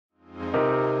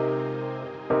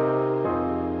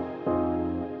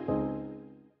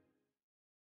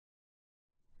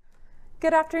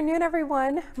Good afternoon,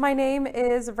 everyone. My name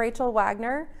is Rachael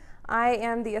Wagner. I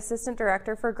am the Assistant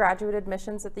Director for Graduate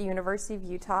Admissions at the University of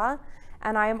Utah,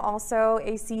 and I am also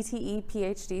a CTE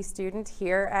PhD student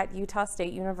here at Utah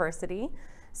State University.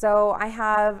 So I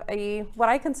have what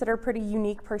I consider pretty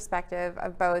unique perspective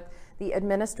of both the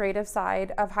administrative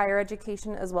side of higher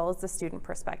education as well as the student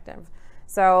perspective.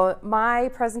 So my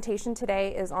presentation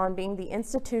today is on being the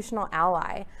institutional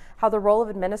ally, how the role of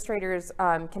administrators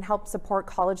can help support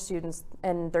college students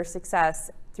and their success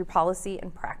through policy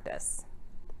and practice.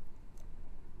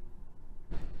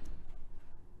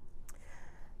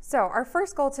 So our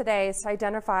first goal today is to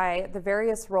identify the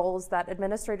various roles that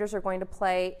administrators are going to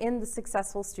play in the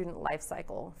successful student life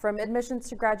cycle. From admissions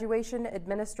to graduation,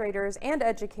 administrators and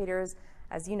educators,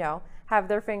 as you know, have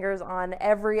their fingers on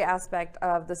every aspect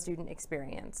of the student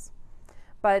experience.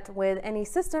 But with any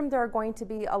system, there are going to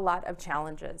be a lot of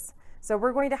challenges. So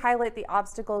we're going to highlight the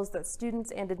obstacles that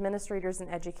students and administrators and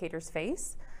educators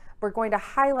face. We're going to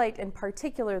highlight in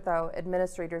particular, though,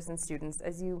 administrators and students,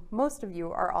 as most of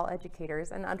you are all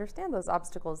educators and understand those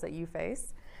obstacles that you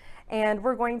face. And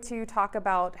we're going to talk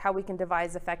about how we can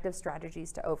devise effective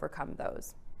strategies to overcome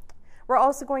those. We're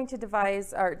also going to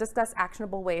discuss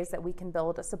actionable ways that we can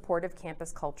build a supportive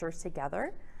campus culture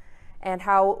together and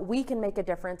how we can make a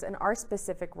difference in our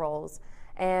specific roles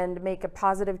and make a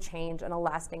positive change and a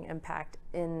lasting impact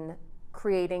in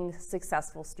creating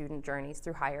successful student journeys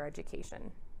through higher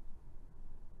education.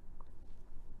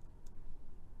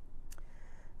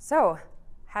 So,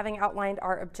 having outlined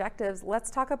our objectives,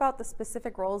 let's talk about the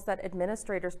specific roles that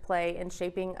administrators play in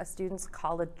shaping a student's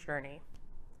college journey.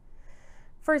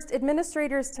 First,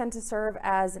 administrators tend to serve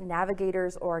as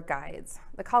navigators or guides.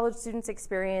 The college student's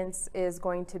experience is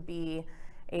going to be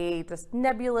a just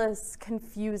nebulous,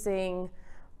 confusing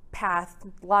path,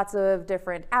 lots of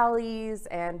different alleys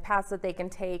and paths that they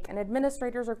can take, and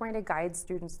administrators are going to guide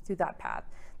students through that path.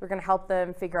 They're going to help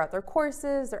them figure out their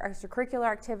courses, their extracurricular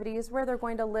activities, where they're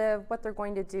going to live, what they're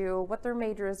going to do, what their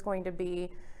major is going to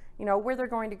be, where they're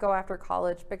going to go after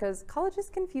college, because college is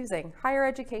confusing. Higher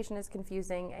education is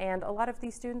confusing, and a lot of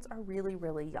these students are really,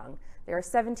 really young. They are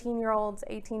 17-year-olds,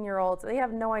 18-year-olds. They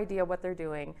have no idea what they're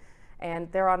doing,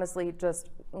 and they're honestly just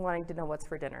wanting to know what's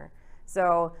for dinner.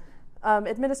 So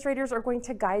administrators are going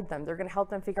to guide them. They're going to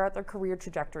help them figure out their career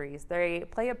trajectories. They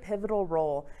play a pivotal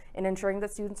role in ensuring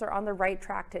that students are on the right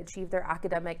track to achieve their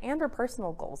academic and their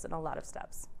personal goals in a lot of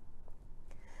steps.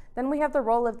 Then we have the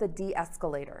role of the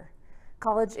de-escalator.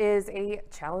 College is a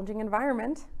challenging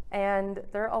environment, and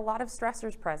there are a lot of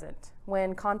stressors present.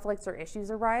 When conflicts or issues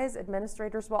arise,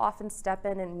 administrators will often step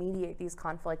in and mediate these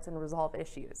conflicts and resolve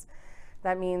issues.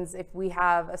 That means if we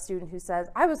have a student who says,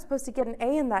 I was supposed to get an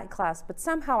A in that class, but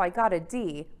somehow I got a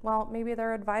D, well, maybe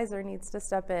their advisor needs to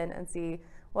step in and see,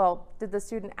 well, did the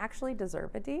student actually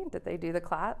deserve a D? Did they do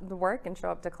the work and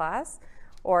show up to class?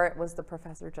 Or was the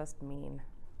professor just mean?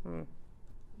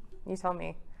 You tell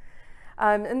me.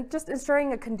 And just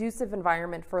ensuring a conducive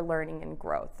environment for learning and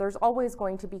growth. There's always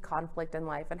going to be conflict in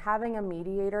life, and having a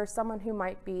mediator, someone who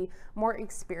might be more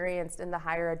experienced in the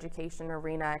higher education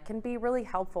arena, can be really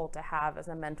helpful to have as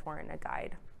a mentor and a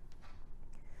guide.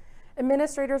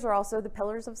 Administrators are also the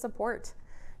pillars of support.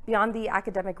 Beyond the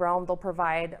academic realm, they'll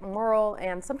provide moral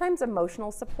and sometimes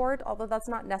emotional support, although that's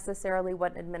not necessarily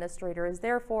what an administrator is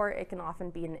there for. It can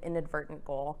often be an inadvertent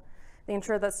goal. They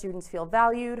ensure that students feel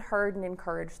valued, heard, and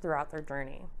encouraged throughout their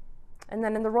journey. And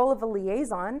then in the role of a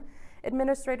liaison,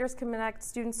 administrators connect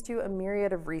students to a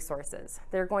myriad of resources.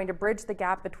 They're going to bridge the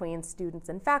gap between students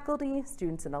and faculty,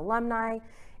 students and alumni,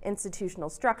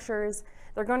 institutional structures.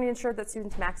 They're going to ensure that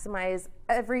students maximize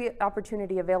every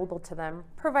opportunity available to them,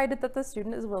 provided that the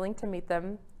student is willing to meet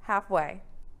them halfway.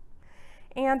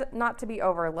 And not to be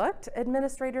overlooked,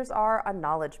 administrators are a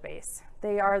knowledge base.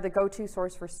 They are the go-to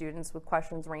source for students with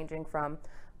questions ranging from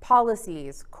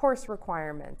policies, course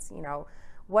requirements,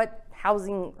 what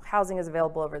housing is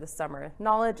available over the summer.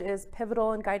 Knowledge is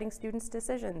pivotal in guiding students'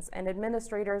 decisions, and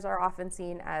administrators are often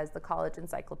seen as the college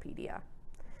encyclopedia.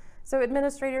 So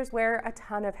administrators wear a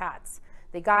ton of hats.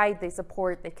 They guide, they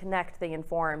support, they connect, they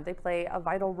inform. They play a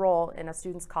vital role in a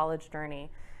student's college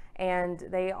journey. And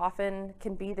they often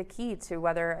can be the key to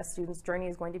whether a student's journey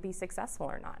is going to be successful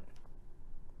or not.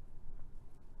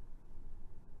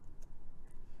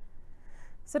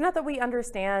 So now that we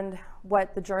understand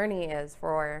what the journey is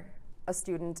for a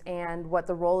student and what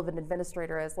the role of an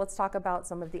administrator is, let's talk about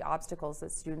some of the obstacles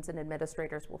that students and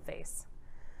administrators will face.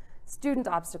 Student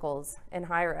obstacles in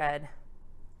higher ed.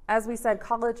 As we said,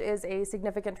 college is a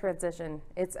significant transition.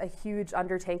 It's a huge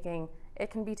undertaking.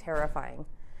 It can be terrifying.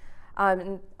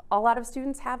 A lot of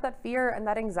students have that fear and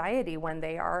that anxiety when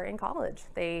they are in college.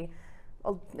 They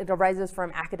It arises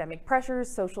from academic pressures,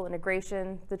 social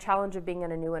integration, the challenge of being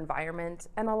in a new environment,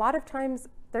 and a lot of times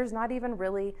there's not even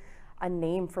really a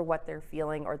name for what they're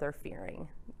feeling or they're fearing.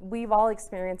 We've all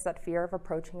experienced that fear of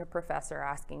approaching a professor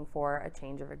asking for a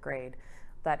change of a grade,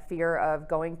 that fear of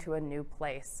going to a new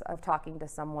place, of talking to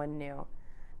someone new.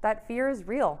 That fear is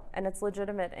real and it's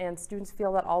legitimate, and students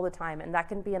feel that all the time, and that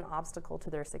can be an obstacle to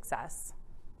their success.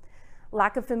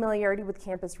 Lack of familiarity with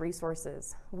campus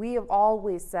resources. We have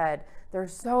always said there are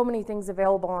so many things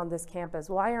available on this campus.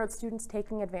 Why aren't students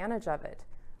taking advantage of it?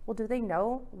 Well, do they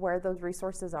know where those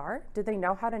resources are? Do they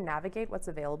know how to navigate what's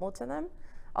available to them?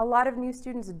 A lot of new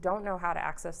students don't know how to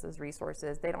access those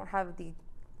resources. They don't have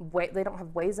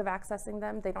ways of accessing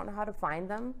them. They don't know how to find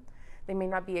them. They may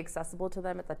not be accessible to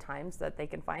them at the times that they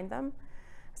can find them,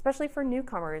 especially for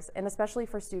newcomers, and especially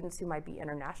for students who might be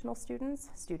international students,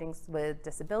 students with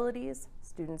disabilities,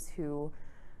 students who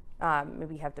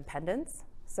maybe have dependents.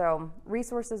 So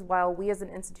resources, while we as an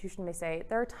institution may say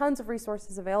there are tons of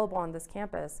resources available on this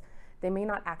campus, they may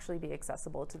not actually be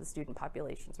accessible to the student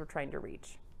populations we're trying to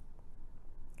reach.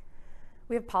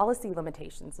 We have policy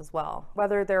limitations as well.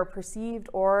 Whether they're perceived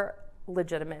or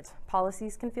legitimate,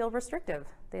 policies can feel restrictive.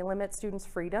 They limit students'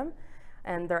 freedom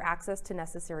and their access to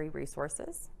necessary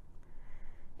resources.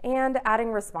 And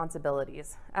adding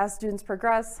responsibilities. As students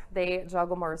progress, they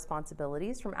juggle more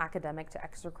responsibilities from academic to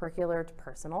extracurricular to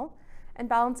personal, and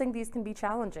balancing these can be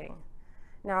challenging.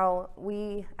 Now,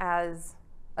 we as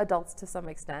adults to some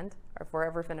extent, or if we're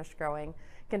ever finished growing,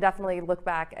 can definitely look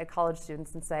back at college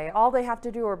students and say, all they have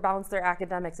to do are balance their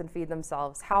academics and feed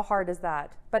themselves. How hard is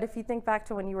that? But if you think back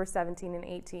to when you were 17 and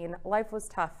 18, life was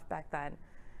tough back then.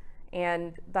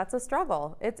 And that's a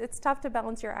struggle. It's tough to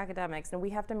balance your academics, and we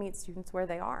have to meet students where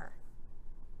they are.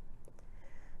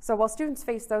 So while students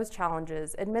face those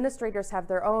challenges, administrators have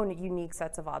their own unique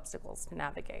sets of obstacles to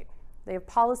navigate. They have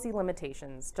policy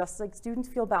limitations. Just like students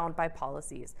feel bound by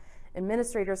policies,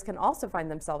 administrators can also find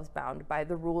themselves bound by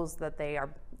the rules that the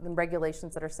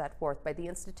regulations that are set forth by the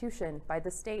institution, by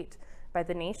the state, by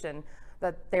the nation,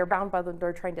 that they're bound by when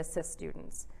they're trying to assist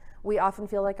students. We often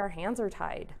feel like our hands are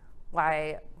tied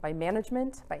by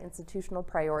management, by institutional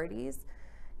priorities.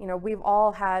 You know, we've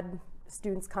all had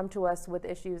students come to us with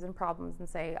issues and problems and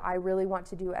say, I really want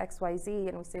to do X, Y, Z,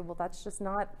 and we say, well, that's just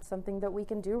not something that we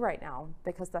can do right now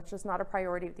because that's just not a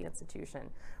priority of the institution,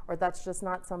 or that's just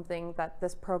not something that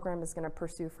this program is going to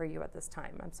pursue for you at this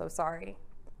time. I'm so sorry.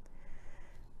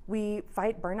 We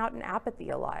fight burnout and apathy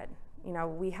a lot. You know,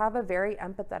 we have a very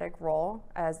empathetic role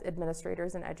as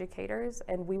administrators and educators,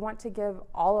 and we want to give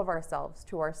all of ourselves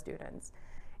to our students.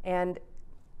 And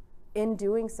in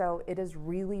doing so, it is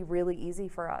really, really easy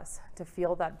for us to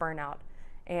feel that burnout.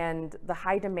 And the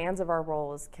high demands of our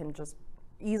roles can just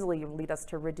easily lead us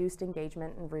to reduced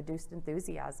engagement and reduced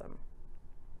enthusiasm.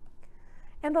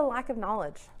 And a lack of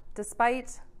knowledge.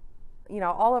 Despite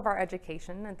all of our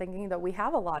education and thinking that we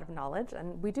have a lot of knowledge,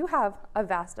 and we do have a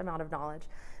vast amount of knowledge,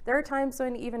 there are times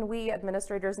when even we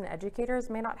administrators and educators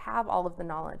may not have all of the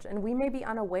knowledge, and we may be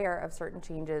unaware of certain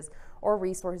changes or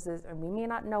resources, and we may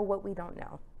not know what we don't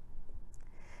know.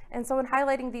 And so in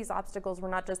highlighting these obstacles, we're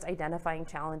not just identifying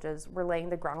challenges, we're laying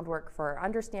the groundwork for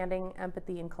understanding,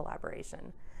 empathy, and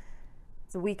collaboration.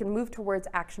 So we can move towards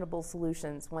actionable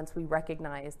solutions once we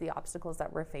recognize the obstacles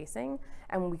that we're facing,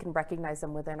 and we can recognize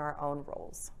them within our own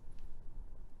roles.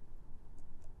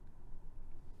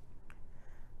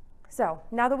 So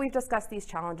now that we've discussed these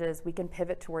challenges, we can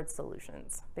pivot towards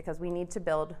solutions, because we need to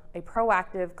build a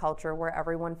proactive culture where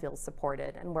everyone feels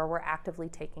supported and where we're actively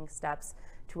taking steps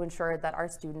to ensure that our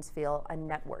students feel a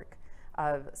network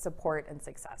of support and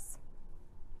success.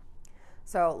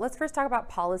 So let's first talk about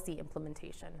policy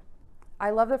implementation. I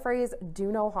love the phrase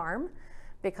 "do no harm"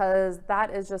 because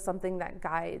that is just something that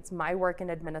guides my work in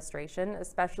administration,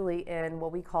 especially in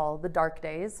what we call the dark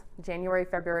days, January,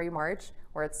 February, March,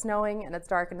 where it's snowing and it's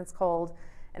dark and it's cold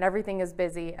and everything is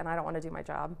busy and I don't want to do my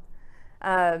job.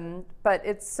 But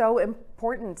it's so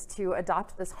important to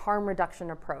adopt this harm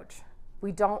reduction approach.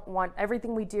 We don't want,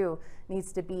 everything we do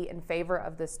needs to be in favor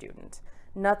of the student.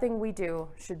 Nothing we do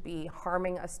should be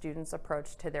harming a student's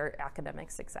approach to their academic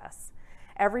success.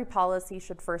 Every policy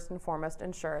should first and foremost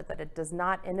ensure that it does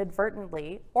not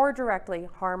inadvertently or directly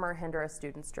harm or hinder a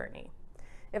student's journey.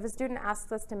 If a student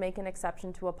asks us to make an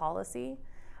exception to a policy,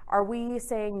 are we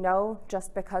saying no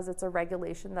just because it's a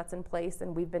regulation that's in place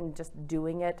and we've been just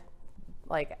doing it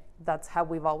like that's how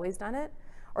we've always done it?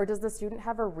 Or does the student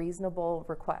have a reasonable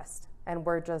request and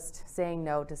we're just saying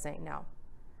no to saying no?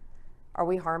 Are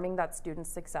we harming that student's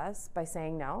success by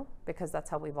saying no because that's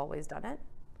how we've always done it?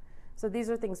 So these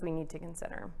are things we need to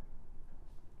consider.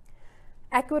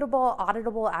 Equitable,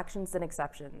 auditable actions and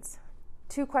exceptions.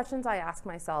 Two questions I ask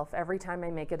myself every time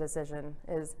I make a decision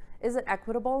is it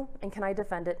equitable, and can I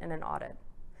defend it in an audit?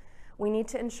 We need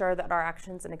to ensure that our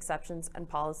actions and exceptions and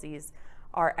policies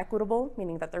are equitable,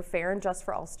 meaning that they're fair and just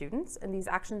for all students, and these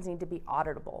actions need to be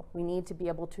auditable. We need to be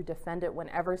able to defend it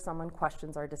whenever someone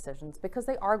questions our decisions, because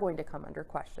they are going to come under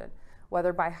question.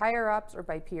 Whether by higher ups or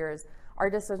by peers, our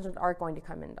decisions are going to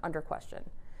come in under question.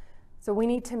 So we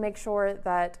need to make sure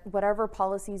that whatever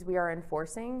policies we are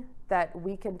enforcing, that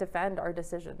we can defend our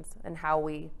decisions and how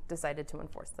we decided to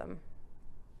enforce them.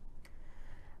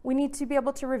 We need to be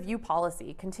able to review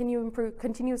policy.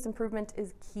 Continuous improvement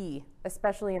is key,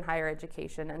 especially in higher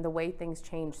education and the way things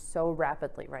change so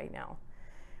rapidly right now.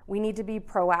 We need to be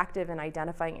proactive in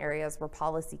identifying areas where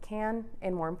policy can,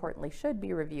 and more importantly, should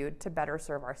be reviewed to better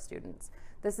serve our students.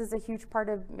 This is a huge part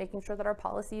of making sure that our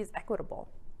policy is equitable.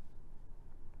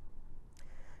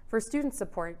 For student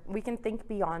support, we can think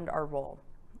beyond our role.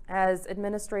 As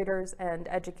administrators and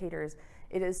educators,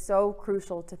 it is so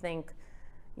crucial to think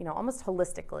almost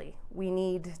holistically. We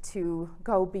need to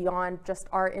go beyond just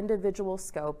our individual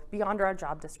scope, beyond our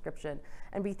job description,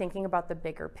 and be thinking about the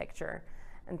bigger picture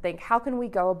and think, how can we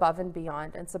go above and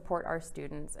beyond and support our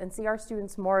students and see our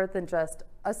students more than just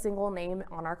a single name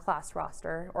on our class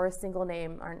roster or a single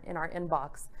name in our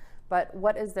inbox, but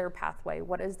what is their pathway?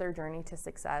 What is their journey to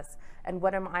success? And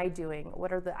what am I doing?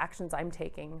 What are the actions I'm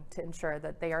taking to ensure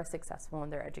that they are successful in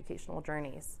their educational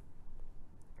journeys?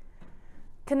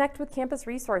 Connect with campus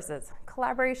resources.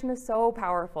 Collaboration is so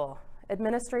powerful.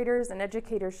 Administrators and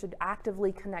educators should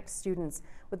actively connect students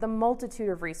with the multitude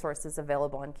of resources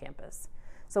available on campus.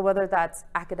 So whether that's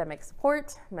academic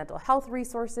support, mental health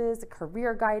resources,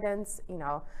 career guidance,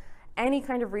 any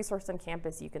kind of resource on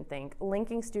campus you can think,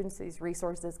 linking students to these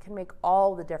resources can make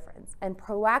all the difference, and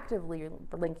proactively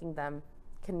linking them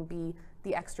can be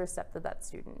the extra step that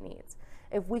student needs.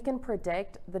 If we can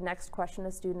predict the next question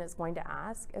a student is going to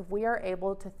ask, if we are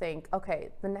able to think, okay,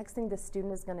 the next thing this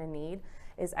student is going to need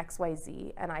is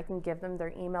XYZ, and I can give them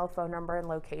their email, phone number, and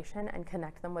location and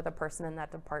connect them with a person in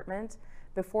that department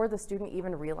before the student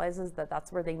even realizes that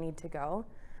that's where they need to go,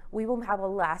 we will have a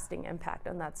lasting impact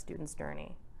on that student's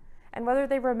journey. And whether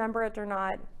they remember it or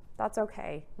not, that's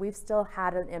okay. We've still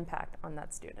had an impact on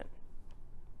that student.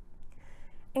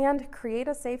 And create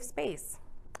a safe space.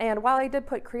 And while I did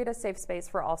put create a safe space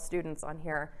for all students on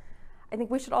here, I think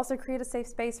we should also create a safe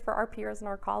space for our peers and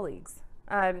our colleagues.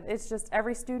 It's just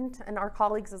every student and our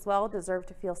colleagues as well deserve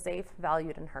to feel safe,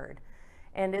 valued, and heard.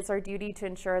 And it's our duty to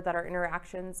ensure that our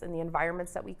interactions and the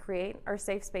environments that we create are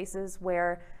safe spaces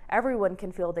where everyone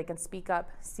can feel they can speak up,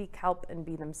 seek help, and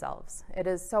be themselves. It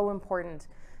is so important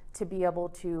to be able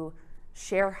to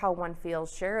share how one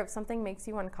feels, share if something makes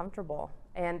you uncomfortable.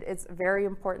 And it's very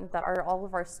important that all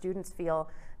of our students feel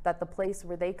that the place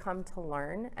where they come to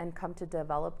learn and come to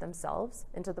develop themselves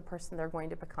into the person they're going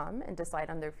to become and decide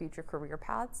on their future career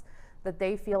paths, that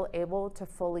they feel able to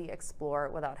fully explore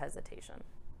without hesitation.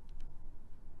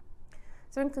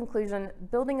 So in conclusion,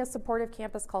 building a supportive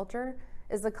campus culture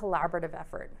is a collaborative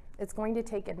effort. It's going to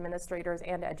take administrators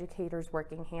and educators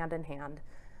working hand in hand,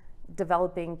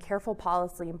 developing careful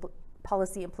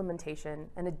policy implementation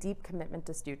and a deep commitment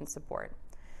to student support.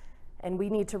 And we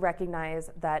need to recognize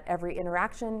that every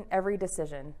interaction, every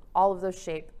decision, all of those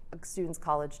shape a student's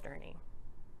college journey.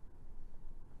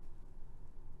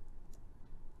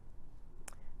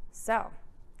 So,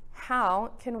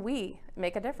 how can we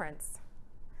make a difference?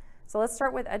 So let's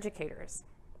start with educators.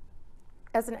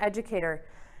 As an educator,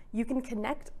 you can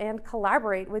connect and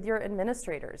collaborate with your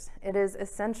administrators. It is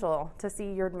essential to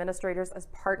see your administrators as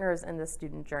partners in the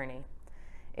student journey.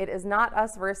 It is not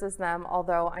us versus them,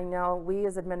 although I know we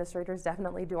as administrators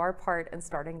definitely do our part in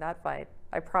starting that fight.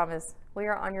 I promise we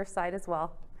are on your side as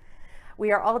well.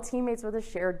 We are all teammates with a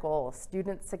shared goal,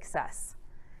 student success.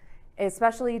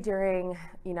 Especially during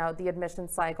the admission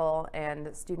cycle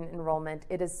and student enrollment,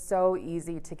 it is so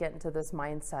easy to get into this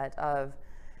mindset of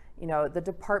the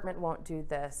department won't do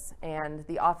this and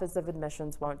the Office of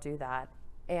Admissions won't do that.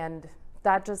 And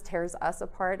that just tears us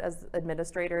apart as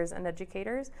administrators and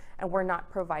educators, and we're not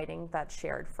providing that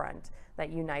shared front, that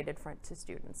united front to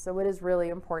students. So it is really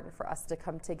important for us to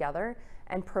come together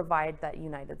and provide that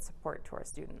united support to our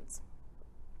students.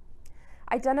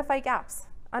 Identify gaps.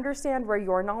 Understand where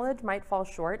your knowledge might fall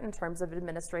short in terms of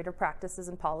administrative practices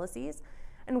and policies,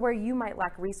 and where you might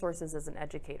lack resources as an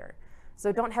educator.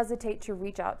 So don't hesitate to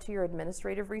reach out to your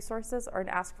administrative resources or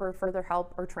ask for further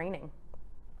help or training.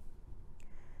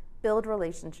 Build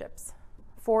relationships.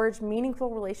 Forge meaningful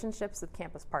relationships with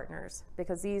campus partners,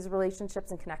 because these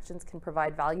relationships and connections can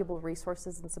provide valuable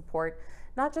resources and support,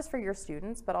 not just for your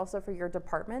students, but also for your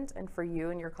department and for you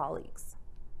and your colleagues.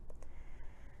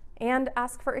 And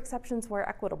ask for exceptions where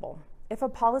equitable. If a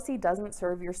policy doesn't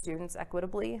serve your students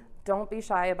equitably, don't be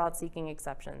shy about seeking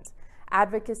exceptions.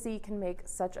 Advocacy can make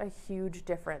such a huge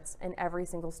difference in every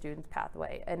single student's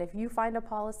pathway. And if you find a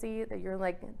policy that you're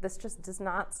like, this just does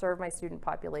not serve my student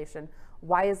population,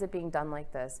 why is it being done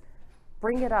like this?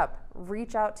 Bring it up,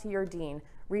 reach out to your dean,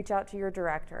 reach out to your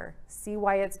director, see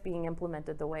why it's being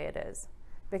implemented the way it is.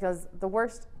 Because the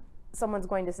worst someone's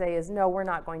going to say is, no, we're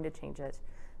not going to change it.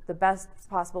 The best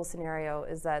possible scenario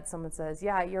is that someone says,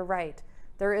 yeah, you're right.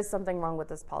 There is something wrong with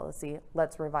this policy.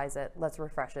 Let's revise it. Let's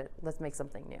refresh it. Let's make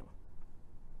something new.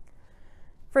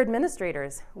 For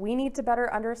administrators, we need to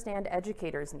better understand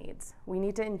educators' needs. We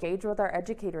need to engage with our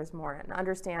educators more and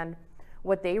understand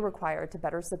what they require to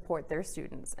better support their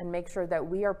students and make sure that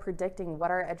we are predicting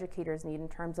what our educators need in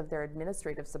terms of their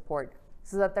administrative support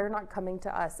so that they're not coming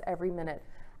to us every minute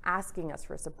asking us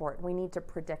for support. We need to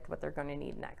predict what they're going to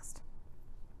need next.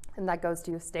 And that goes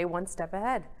to stay one step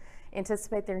ahead.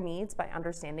 Anticipate their needs by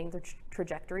understanding the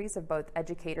trajectories of both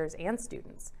educators and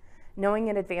students. Knowing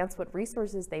in advance what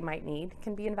resources they might need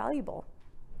can be invaluable.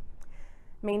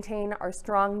 Maintain our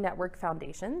strong network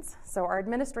foundations. So our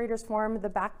administrators form the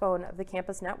backbone of the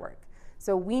campus network.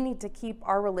 So we need to keep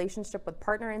our relationship with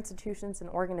partner institutions and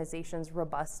organizations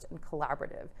robust and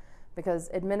collaborative because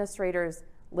administrators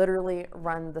literally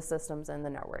run the systems and the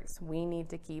networks. We need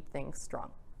to keep things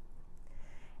strong.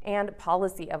 And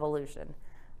policy evolution.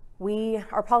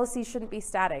 Our policies shouldn't be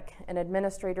static, and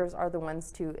administrators are the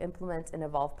ones to implement and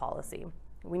evolve policy.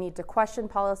 We need to question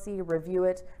policy, review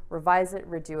it, revise it,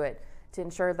 redo it, to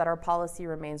ensure that our policy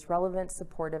remains relevant,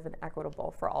 supportive, and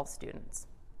equitable for all students.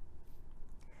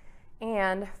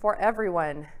 And for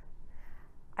everyone,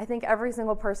 I think every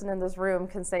single person in this room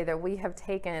can say that we have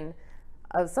taken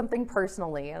something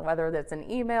personally, whether that's an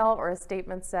email or a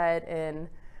statement said in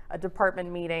a department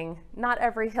meeting. Not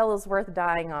every hill is worth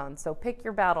dying on, so pick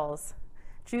your battles.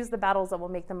 Choose the battles that will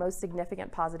make the most significant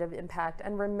positive impact,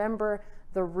 and remember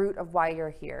the root of why you're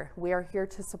here. We are here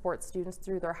to support students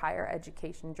through their higher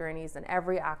education journeys, and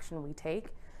every action we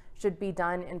take should be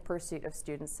done in pursuit of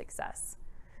student success.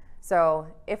 So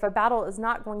if a battle is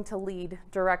not going to lead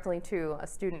directly to a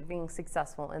student being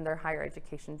successful in their higher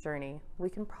education journey, we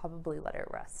can probably let it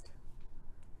rest.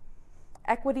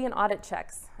 Equity and audit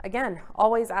checks. Again,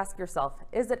 always ask yourself,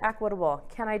 is it equitable?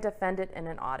 Can I defend it in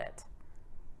an audit?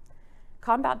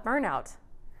 Combat burnout.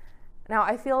 Now,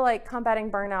 I feel like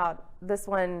combating burnout, this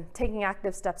one, taking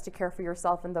active steps to care for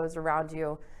yourself and those around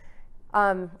you,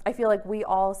 I feel like we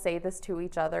all say this to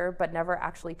each other, but never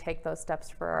actually take those steps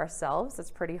for ourselves.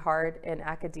 It's pretty hard in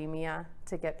academia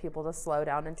to get people to slow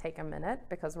down and take a minute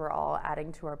because we're all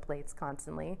adding to our plates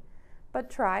constantly. But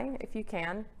try, if you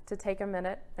can, to take a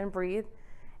minute and breathe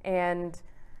and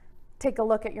take a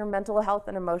look at your mental health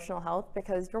and emotional health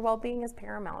because your well-being is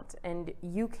paramount and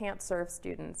you can't serve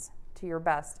students to your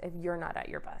best if you're not at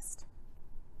your best.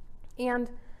 And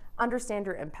understand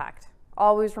your impact.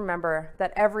 Always remember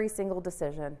that every single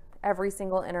decision, every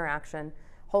single interaction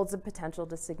holds the potential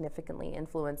to significantly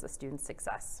influence a student's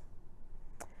success.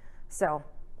 So,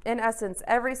 in essence,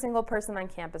 every single person on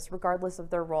campus, regardless of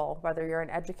their role, whether you're an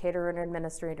educator or an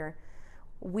administrator,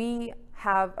 we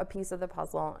have a piece of the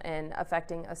puzzle in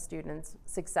affecting a student's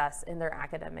success in their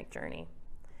academic journey.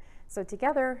 So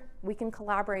together, we can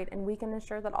collaborate and we can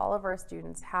ensure that all of our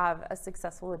students have as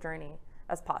successful a journey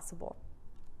as possible.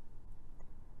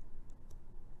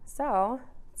 So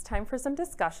it's time for some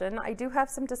discussion. I do have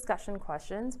some discussion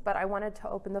questions, but I wanted to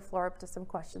open the floor up to some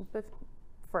questions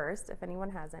first, if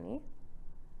anyone has any.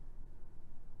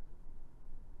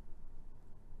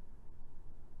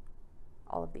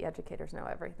 All of the educators know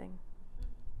everything.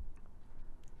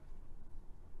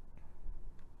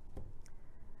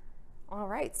 All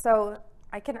right, so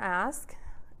I can ask,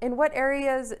 in what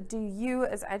areas do you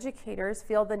as educators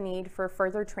feel the need for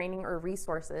further training or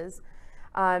resources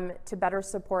to better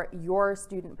support your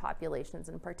student populations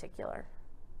in particular?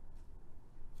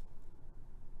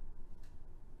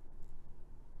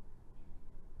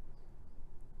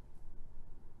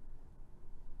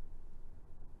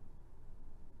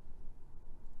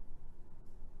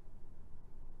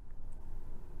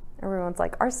 Everyone's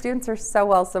like, our students are so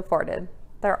well supported.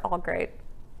 They're all great.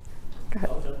 Go ahead.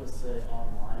 I would definitely say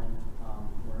online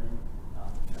learning.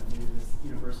 I'm new to this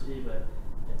university, but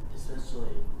essentially,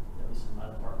 at least in my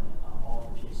department,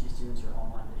 all the PhD students are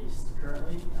online based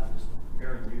currently. I'm just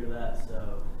very new to that,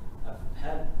 so I've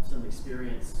had some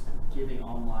experience giving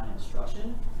online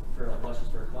instruction for like lectures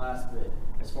per class, but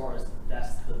as far as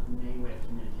that's the main way of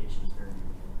communication is very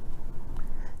new.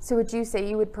 So would you say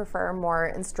you would prefer more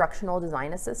instructional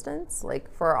design assistance,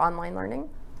 like for online learning?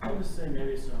 I would just say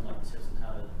maybe some like tips on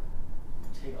how to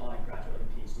take on a graduating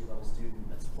PhD level student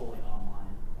that's fully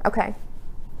online. Okay.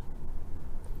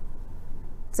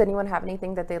 Does anyone have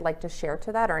anything that they'd like to share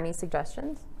to that or any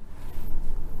suggestions?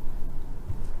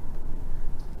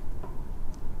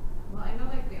 Well, I know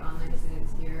like the online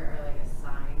students here are like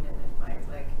assigned an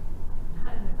advisor, like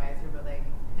not an advisor, but like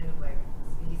kind of like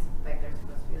he's like they're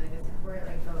supposed to be like a support,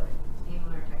 like they'll like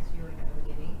email or text you like at the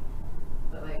beginning.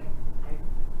 But like I've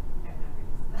never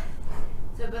used that.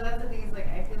 So, but that's the thing is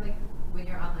like I feel like when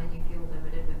you're online, you feel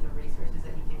limited with the resources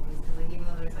that you can use. Because like even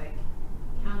though there's like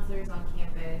counselors on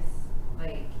campus,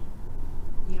 like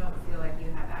you don't feel like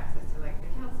you have access to like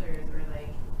the counselors or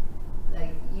like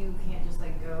you can't just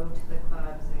like go to the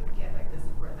clubs and get like the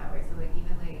support that way. So like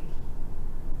even like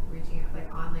reaching out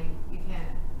like online, you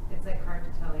can't. It's like hard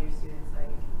to tell your students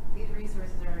like these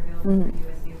resources are available for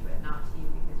USU, but not to you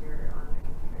because you're on their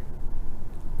computer.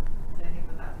 So I think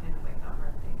that that's kind of like the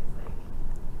hard thing is like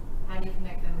how do you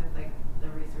connect them with like the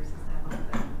resources to help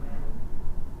them when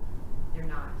they're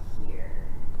not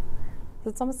here.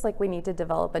 It's almost like we need to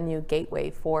develop a new gateway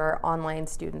for online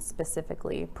students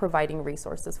specifically, providing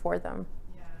resources for them.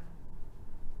 Yeah.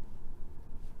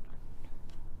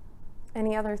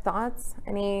 Any other thoughts?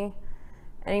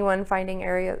 Anyone finding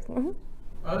areas? Mm-hmm.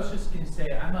 I was just going to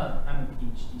say, I'm a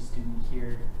PhD student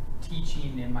here,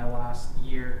 teaching in my last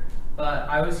year, but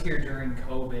I was here during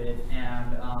COVID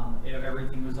and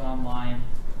everything was online.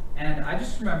 And I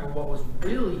just remember what was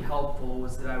really helpful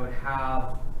was that I would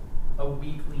have a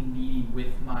weekly meeting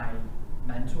with my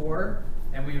mentor,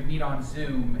 and we would meet on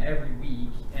Zoom every week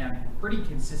and pretty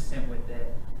consistent with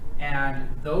it. And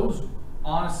those,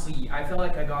 honestly, I feel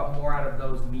like I got more out of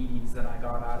those meetings than I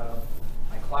got out of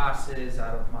my classes,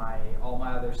 out of all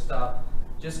my other stuff,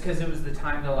 just because it was the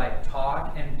time to like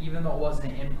talk. And even though it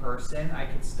wasn't in person, I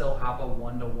could still have a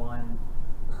one-to-one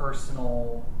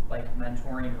personal like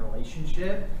mentoring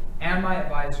relationship, and my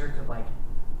advisor could like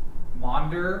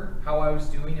monitor how I was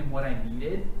doing and what I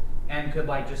needed, and could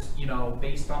like just, you know,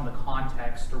 based on the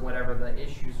context or whatever the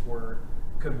issues were,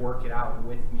 could work it out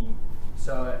with me.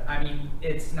 So I mean,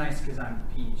 it's nice because I'm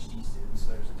a PhD student,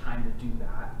 so there's time to do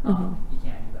that. You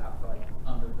can't do that for like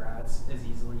undergrads as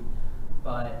easily,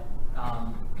 but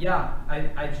yeah,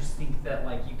 I just think that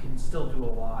like you can still do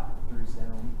a lot through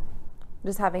Zoom.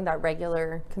 Just having that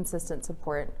regular, consistent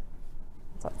support.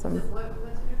 That's awesome. So what sort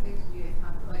of things would you guys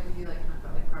talk about? Like, would you like talk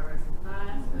about like progress in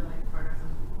class or like progress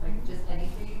on like just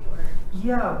anything or?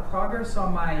 Yeah, progress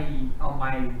on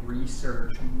my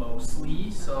research mostly.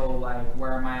 So like,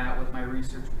 where am I at with my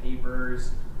research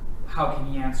papers? How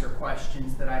can he answer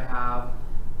questions that I have?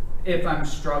 If I'm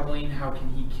struggling, how can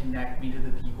he connect me to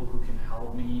the people who can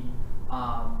help me?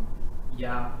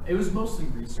 Yeah, it was mostly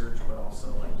research, but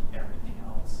also like everything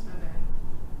else. Okay.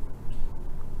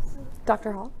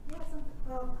 Dr. Hall? Yeah,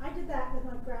 I did that with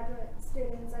my graduate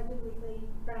students. I did weekly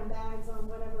brown bags on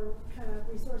whatever kind of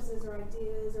resources or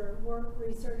ideas or work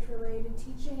research related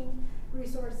teaching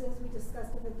resources. We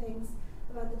discussed different things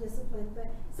about the discipline,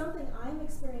 but something I'm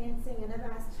experiencing and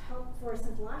have asked help for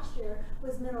since last year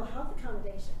was mental health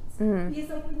accommodations. Because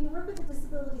like when you work with the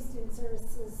Disability Student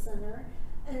Services Center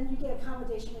and you get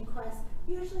accommodation requests,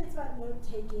 usually it's about note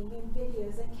taking and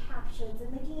videos and captions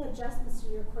and making adjustments to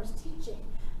your course teaching.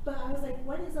 But I was like,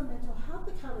 what is a mental health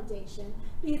accommodation?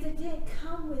 Because it didn't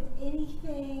come with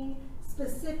anything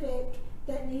specific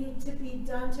that needed to be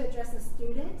done to address a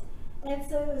student. And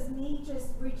so it was me just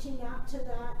reaching out to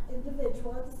that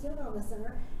individual at the Student Wellness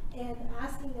Center and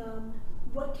asking them,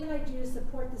 what can I do to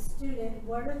support the student?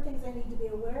 What are things I need to be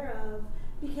aware of?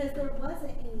 Because there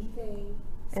wasn't anything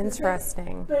specific.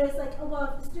 Interesting. But it's like, oh,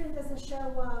 well, if the student doesn't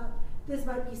show up, this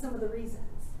might be some of the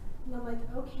reasons. And I'm like,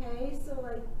 okay, so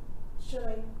like, should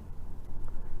I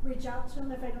reach out to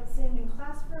them if I don't see them in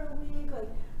class for a week? Like,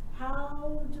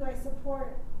 how do I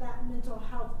support that mental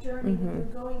health journey that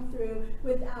they're going through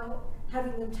without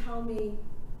having them tell me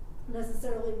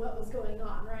necessarily what was going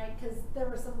on, right? Because there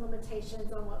were some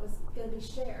limitations on what was going to be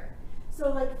shared. So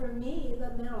like for me,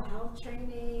 the mental health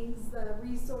trainings, the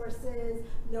resources,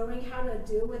 knowing how to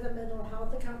deal with a mental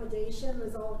health accommodation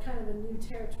was all kind of a new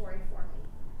territory for me.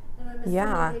 And I'm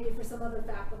assuming maybe for some other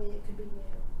faculty it could be new.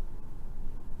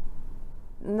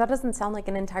 And that doesn't sound like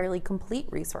an entirely complete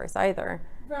resource either.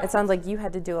 Right. It sounds like you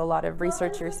had to do a lot of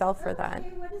research yourself for that.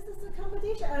 Okay, what is this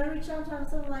accommodation? I reached out to them,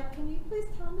 so I'm like, can you please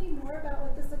tell me more about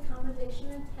what this accommodation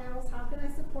entails? How can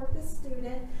I support this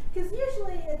student? Because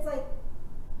usually it's like,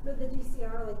 with the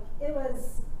DCR, like, it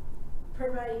was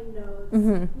providing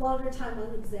notes, longer time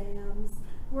on exams,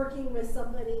 working with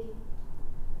somebody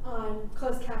on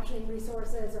closed captioning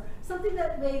resources, or something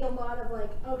that made a lot of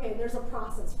like, okay, there's a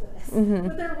process for this,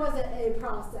 but there wasn't a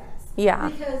process. Yeah.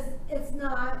 Because it's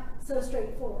not so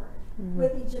straightforward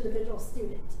with each individual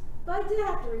student. But I did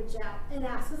have to reach out and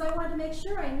ask, because I wanted to make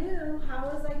sure I knew how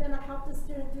was I going to help the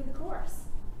student through the course.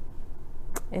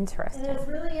 Interesting. And it was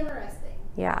really interesting.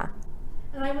 Yeah.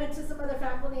 And I went to some other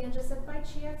faculty and just said, by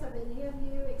chance, have any of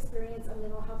you experienced a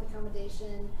mental health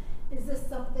accommodation? Is this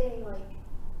something like,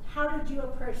 how did you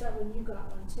approach that when you got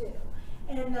one too?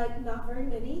 And not very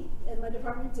many, and my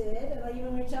department did. And I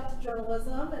even reached out to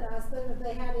journalism and asked them if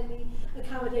they had any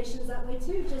accommodations that way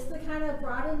too, just to kind of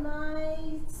broaden my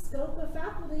scope of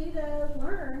faculty to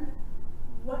learn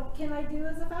what can I do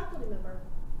as a faculty member.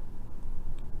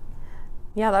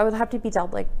 Yeah, that would have to be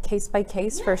dealt like case by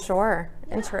case for Yes. sure.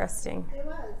 Yeah. Interesting. It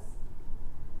was.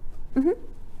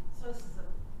 So this is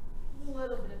a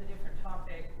little bit of a different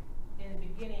topic. In the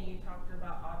beginning, you talked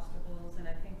about obstacles, and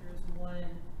I think there's one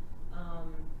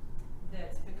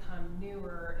that's become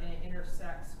newer and it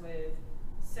intersects with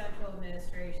central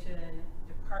administration,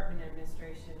 department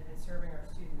administration, and serving our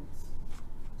students.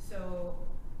 So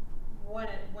one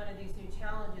of these new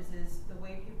challenges is the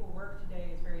way people work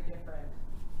today is very different.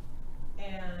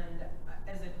 And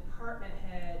as a department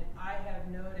head, I have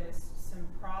noticed some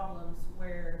problems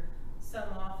where some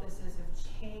offices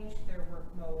have changed their work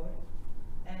mode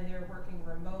and they're working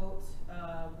remote,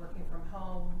 working from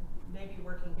home, maybe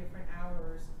working different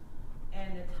hours.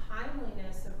 And the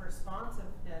timeliness of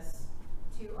responsiveness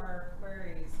to our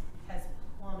queries has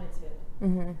plummeted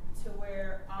to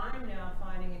where I'm now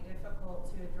finding it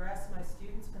difficult to address my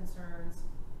students' concerns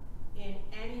in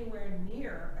anywhere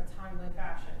near a timely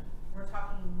fashion. We're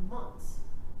talking months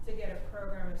to get a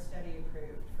program of study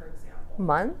approved, for example.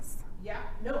 Months? Yeah,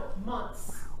 no,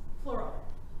 months, plural.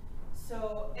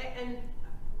 So, and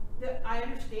I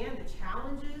understand the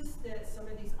challenges that some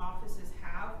of these offices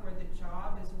have where the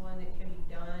job is one that can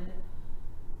be done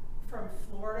from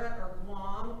Florida or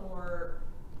Guam or,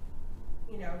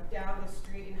 you know, down the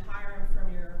street and hire them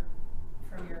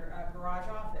from your garage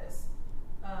office.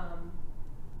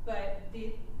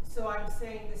 So I'm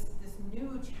saying this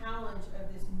new challenge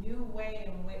of this new way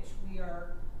in which we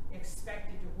are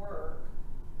expected to work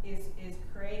is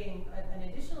creating an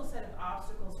additional set of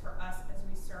obstacles for us as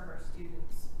we serve our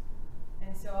students.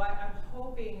 And so I'm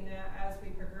hoping that as we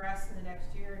progress in the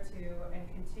next year or two and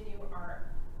continue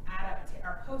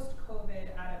our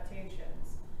post-COVID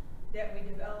adaptations, that we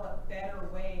develop better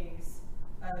ways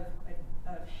of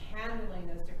handling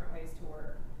those different ways to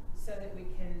work so that we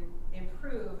can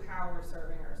improve how we're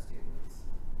serving our students.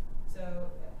 So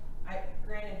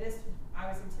granted I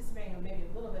was anticipating maybe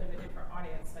a little bit of a different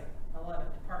audience, like a lot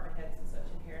of department heads and such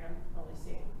in here, and I'm only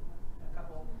seeing a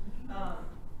couple.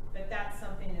 But that's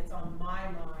something that's on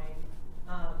my mind.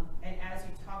 And as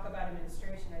you talk about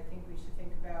administration, I think we should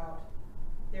think about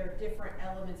there are different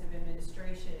elements of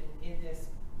administration in this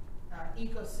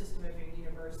ecosystem of your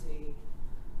university.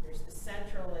 There's the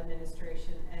central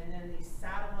administration and then these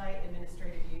satellite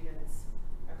administrative units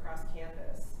across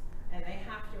campus. And they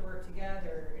have to work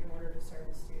together in order to serve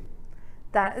the student.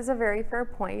 That is a very fair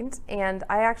point, and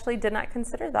I actually did not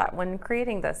consider that when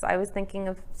creating this. I was thinking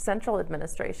of central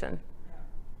administration. Yeah.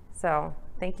 So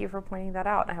thank you for pointing that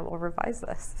out. I will revise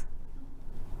this.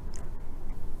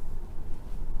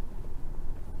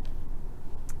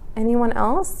 Anyone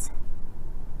else?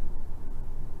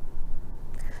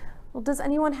 Well, does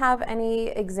anyone have any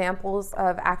examples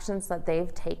of actions that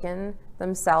they've taken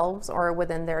themselves or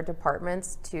within their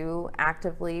departments to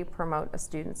actively promote a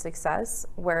student's success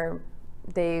where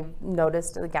they've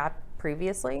noticed a gap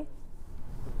previously?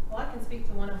 Well, I can speak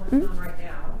to one I'm working on right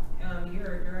now.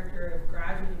 You're a director of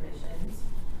graduate admissions.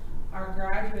 Our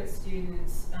graduate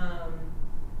students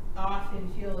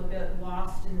often feel a bit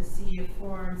lost in the sea of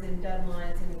forms and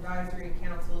deadlines and advisory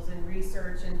councils and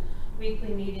research and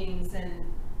weekly meetings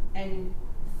and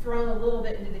thrown a little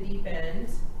bit into the deep end.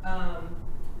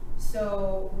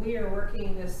 So we are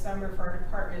working this summer for our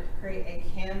department to create a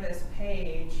Canvas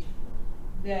page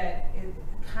that is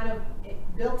kind of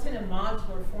built in a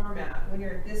modular format. When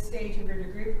you're at this stage of your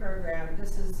degree program,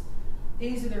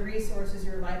 these are the resources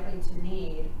you're likely to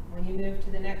need. When you move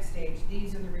to the next stage,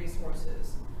 these are the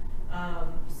resources.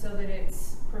 So that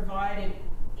it's provided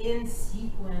in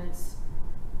sequence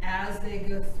as they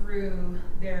go through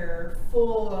their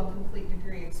full and complete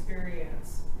degree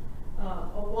experience,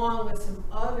 along with some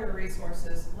other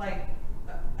resources like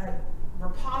a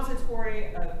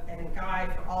repository and a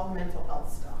guide for all mental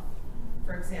health stuff,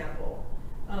 for example.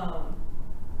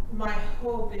 My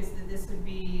hope is that this would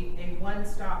be a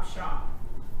one-stop shop,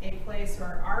 a place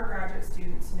where our graduate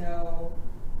students know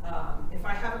If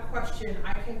I have a question,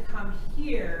 I can come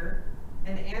here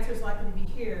and the answer is likely to be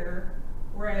here,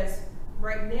 whereas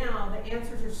right now the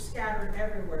answers are scattered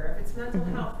everywhere. If it's mental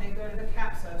health, they go to the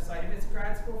CAPSO site. If it's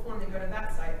grad school form, they go to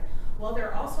that site. Well,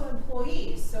 they're also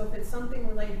employees, so if it's something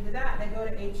related to that, they go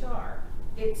to HR.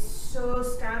 It's so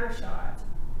scattershot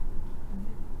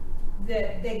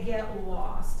that they get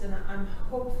lost, and I'm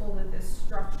hopeful that this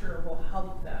structure will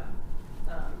help them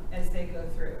as they go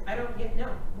through. I don't yet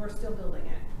know. We're still building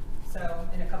it. So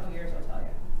in a couple years, I'll tell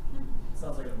you.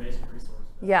 Sounds like an amazing resource.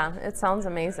 Yeah, it sounds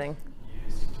amazing.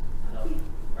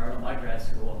 I know my grad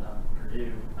school in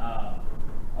Purdue,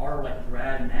 our like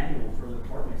grad manual for the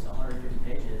department is 150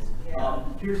 pages. Yeah.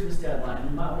 Here's this deadline, and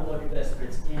you might want to look at this, but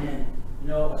it's in, you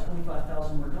know, a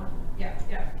 25,000 word document. Yeah.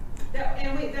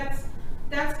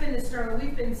 That's been the struggle.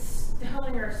 We've been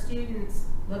telling our students,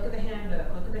 look at the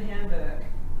handbook, look at the handbook.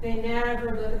 They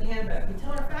never look at the handbook. We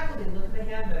tell our faculty, look at the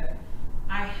handbook.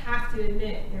 I have to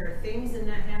admit, there are things in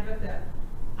that handbook that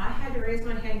I had to raise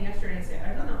my hand yesterday and say,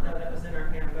 I don't know that was in our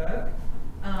handbook.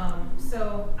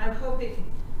 So I'm hoping,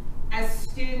 as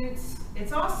students,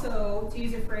 it's also, to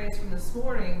use a phrase from this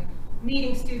morning,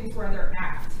 meeting students where they're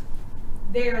at.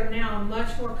 They are now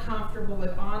much more comfortable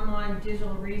with online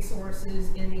digital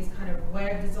resources in these kind of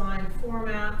web design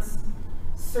formats,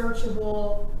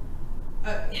 searchable.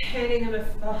 Handing them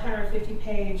a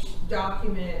 150-page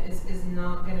document is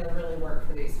not going to really work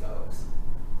for these folks.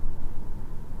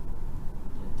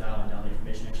 Dialing down the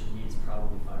information actually needs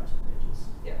probably 5 or 6 pages.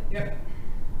 Yep.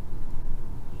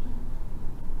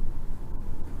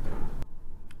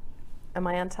 Am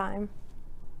I on time?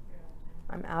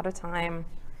 I'm out of time.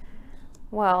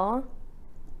 Well,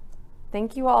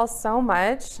 thank you all so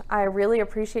much. I really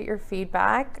appreciate your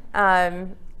feedback.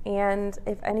 And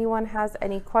if anyone has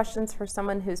any questions for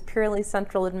someone who's purely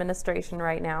central administration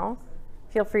right now,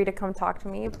 feel free to come talk to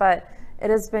me. But it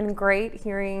has been great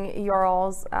hearing your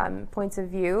all's points of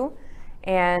view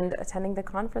and attending the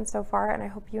conference so far, and I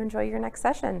hope you enjoy your next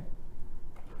session.